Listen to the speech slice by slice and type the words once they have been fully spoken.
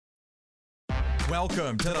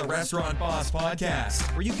Welcome to the Restaurant Boss Podcast,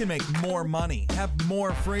 where you can make more money, have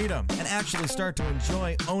more freedom, and actually start to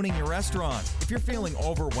enjoy owning your restaurant. If you're feeling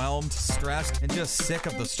overwhelmed, stressed, and just sick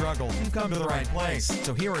of the struggle, you've come to the right place.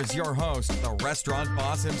 So here is your host, the Restaurant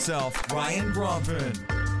Boss himself, Ryan Gromfin.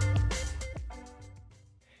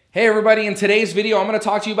 Hey everybody, in today's video, I'm going to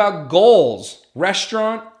talk to you about goals.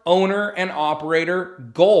 Restaurant owner and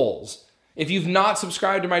operator goals. If you've not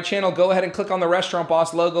subscribed to my channel, go ahead and click on the Restaurant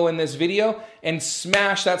Boss logo in this video and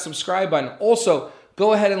smash that subscribe button. Also,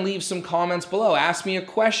 go ahead and leave some comments below. Ask me a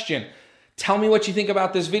question. Tell me what you think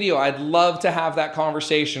about this video. I'd love to have that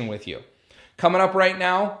conversation with you. Coming up right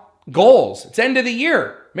now, goals. It's end of the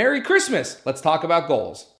year. Merry Christmas. Let's talk about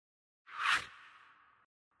goals.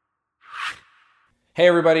 Hey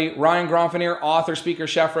everybody, Ryan Gromfin here, author, speaker,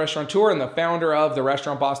 chef, restaurateur, and the founder of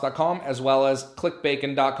therestaurantboss.com as well as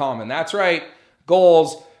clickbacon.com. And that's right,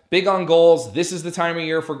 goals, big on goals. This is the time of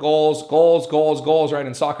year for goals, right?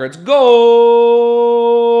 In soccer, it's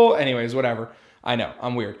goal. Anyways, whatever. I know,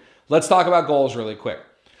 I'm weird. Let's talk about goals really quick.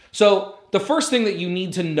 So the first thing that you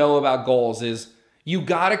need to know about goals is you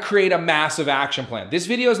gotta create a massive action plan. This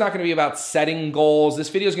video is not gonna be about setting goals. This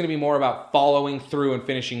video is gonna be more about following through and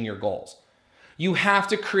finishing your goals. You have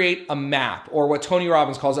to create a map, or what Tony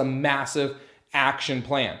Robbins calls a massive action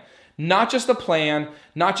plan. Not just a plan,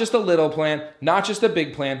 not just a little plan, not just a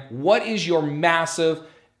big plan. What is your massive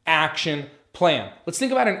action plan? Let's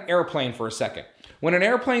think about an airplane for a second. When an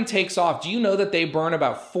airplane takes off, do you know that they burn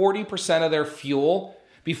about 40% of their fuel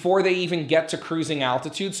before they even get to cruising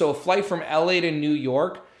altitude? So a flight from LA to New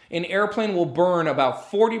York, an airplane will burn about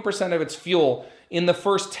 40% of its fuel in the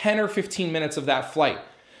first 10 or 15 minutes of that flight.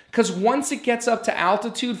 Because once it gets up to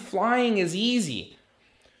altitude, flying is easy.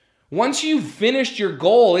 Once you've finished your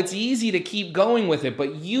goal, it's easy to keep going with it,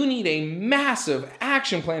 but you need a massive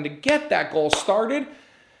action plan to get that goal started.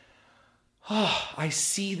 Oh, I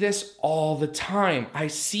see this all the time. I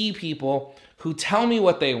see people who tell me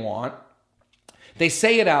what they want. They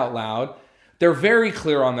say it out loud. They're very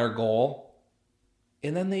clear on their goal.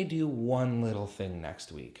 And then they do one little thing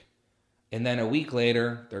next week. And then a week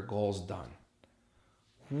later, their goal's done.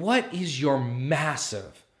 What is your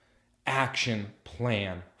massive action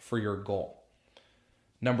plan for your goal?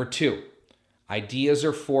 Number 2, ideas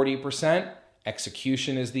are 40%,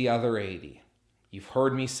 execution is the other 80%. You've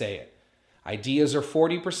heard me say it. Ideas are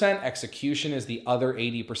 40%, execution is the other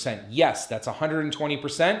 80%. Yes, that's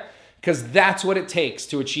 120%, because that's what it takes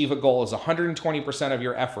to achieve a goal, is 120% of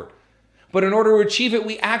your effort. But in order to achieve it,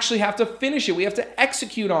 we actually have to finish it. We have to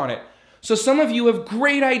execute on it. So some of you have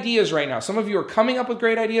great ideas right now. Some of you are coming up with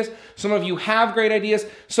great ideas. Some of you have great ideas.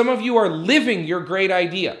 Some of you are living your great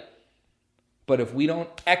idea. But if we don't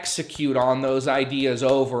execute on those ideas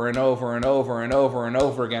over and over and over and over and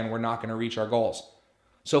over again, we're not going to reach our goals.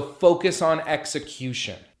 So focus on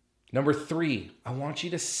execution. Number 3, I want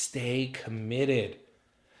you to stay committed.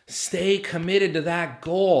 Stay committed to that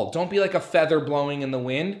goal. Don't be like a feather blowing in the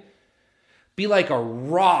wind. Be like a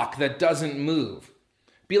rock that doesn't move.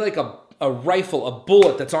 Be like a rifle, a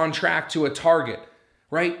bullet that's on track to a target,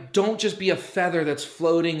 right? Don't just be a feather that's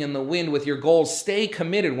floating in the wind with your goals. Stay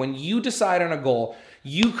committed. When you decide on a goal,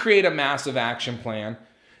 you create a massive action plan.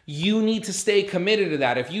 You need to stay committed to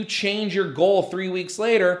that. If you change your goal 3 weeks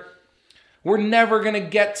later, we're never going to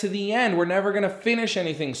get to the end. We're never going to finish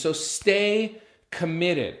anything. So stay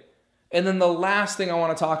committed. And then the last thing I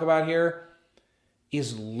want to talk about here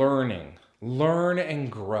is learning. Learn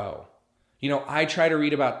and grow. You know, I try to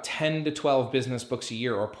read about 10 to 12 business books a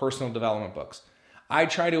year, or personal development books. I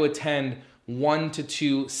try to attend 1 to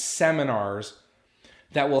 2 seminars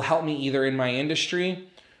that will help me either in my industry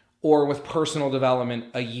or with personal development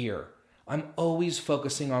a year. I'm always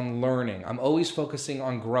focusing on learning. I'm always focusing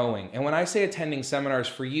on growing. And when I say attending seminars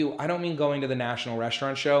for you, I don't mean going to the National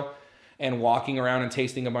Restaurant Show and walking around and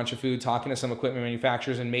tasting a bunch of food, talking to some equipment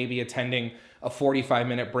manufacturers, and maybe attending a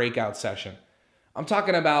 45-minute breakout session. I'm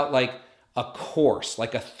talking about like a course,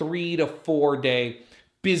 like a 3 to 4 day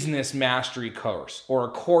business mastery course, or a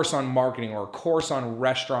course on marketing, or a course on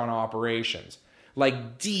restaurant operations,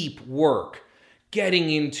 like deep work, getting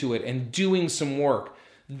into it and doing some work.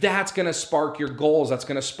 That's going to spark your goals. That's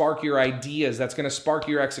going to spark your ideas. That's going to spark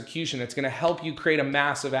your execution. It's going to help you create a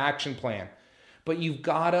massive action plan. But you've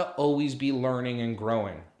got to always be learning and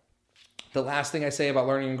growing. The last thing I say about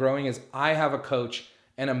learning and growing is I have a coach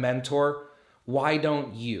and a mentor. Why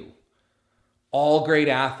don't you? All great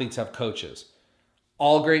athletes have coaches.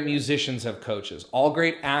 All great musicians have coaches. All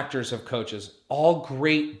great actors have coaches. All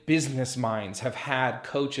great business minds have had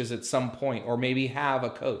coaches at some point, or maybe have a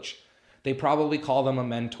coach. They probably call them a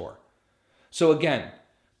mentor. So again,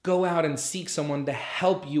 Go out and seek someone to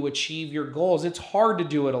help you achieve your goals. It's hard to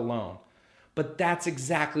do it alone, but that's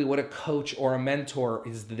exactly what a coach or a mentor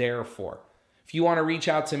is there for. If you want to reach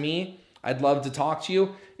out to me, I'd love to talk to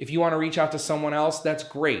you. If you want to reach out to someone else, that's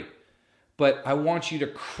great. But I want you to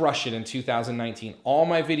crush it in 2019. All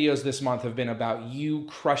my videos this month have been about you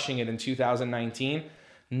crushing it in 2019.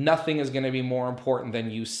 Nothing is going to be more important than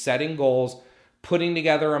you setting goals, putting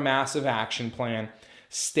together a massive action plan,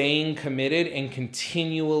 staying committed, and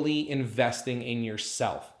continually investing in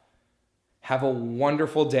yourself. Have a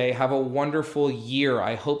wonderful day. Have a wonderful year.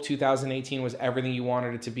 I hope 2018 was everything you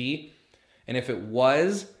wanted it to be. And if it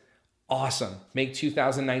was, awesome. Make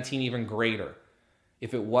 2019 even greater.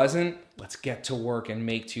 If it wasn't, let's get to work and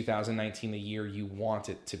make 2019 the year you want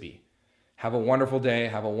it to be. Have a wonderful day.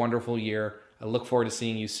 Have a wonderful year. I look forward to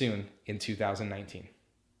seeing you soon in 2019.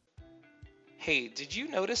 Hey, did you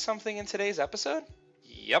notice something in today's episode?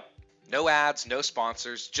 Yep. No ads, no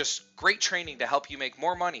sponsors, just great training to help you make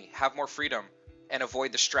more money, have more freedom, and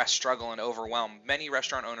avoid the stress, struggle, and overwhelm many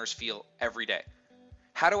restaurant owners feel every day.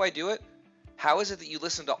 How do I do it? How is it that you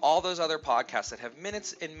listen to all those other podcasts that have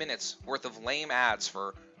minutes and minutes worth of lame ads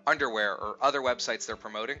for underwear or other websites they're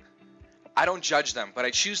promoting? I don't judge them, but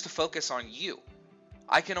I choose to focus on you.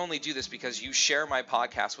 I can only do this because you share my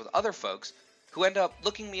podcast with other folks who end up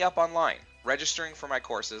looking me up online, registering for my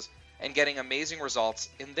courses, and getting amazing results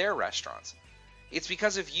in their restaurants. It's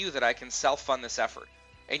because of you that I can self-fund this effort,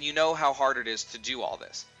 and you know how hard it is to do all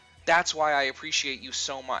this. That's why I appreciate you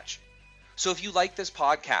so much. So if you like this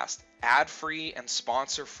podcast, ad-free and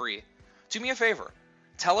sponsor-free, do me a favor.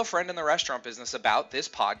 Tell a friend in the restaurant business about this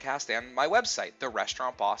podcast and my website,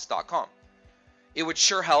 therestaurantboss.com. It would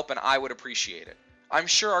sure help, and I would appreciate it. I'm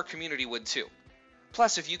sure our community would too.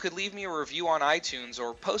 Plus, if you could leave me a review on iTunes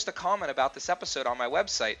or post a comment about this episode on my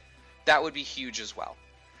website, that would be huge as well.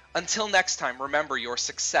 Until next time, remember, your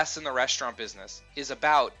success in the restaurant business is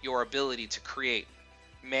about your ability to create,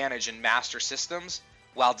 manage, and master systems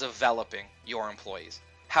while developing your employees.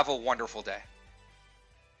 Have a wonderful day.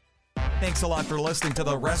 Thanks a lot for listening to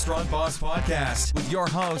the Restaurant Boss Podcast with your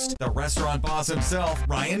host, the restaurant boss himself,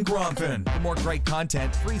 Ryan Gromfin. For more great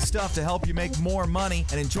content, free stuff to help you make more money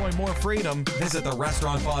and enjoy more freedom, visit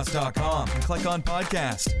therestaurantboss.com and click on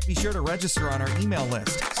podcast. Be sure to register on our email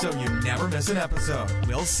list so you never miss an episode.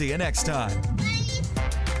 We'll see you next time.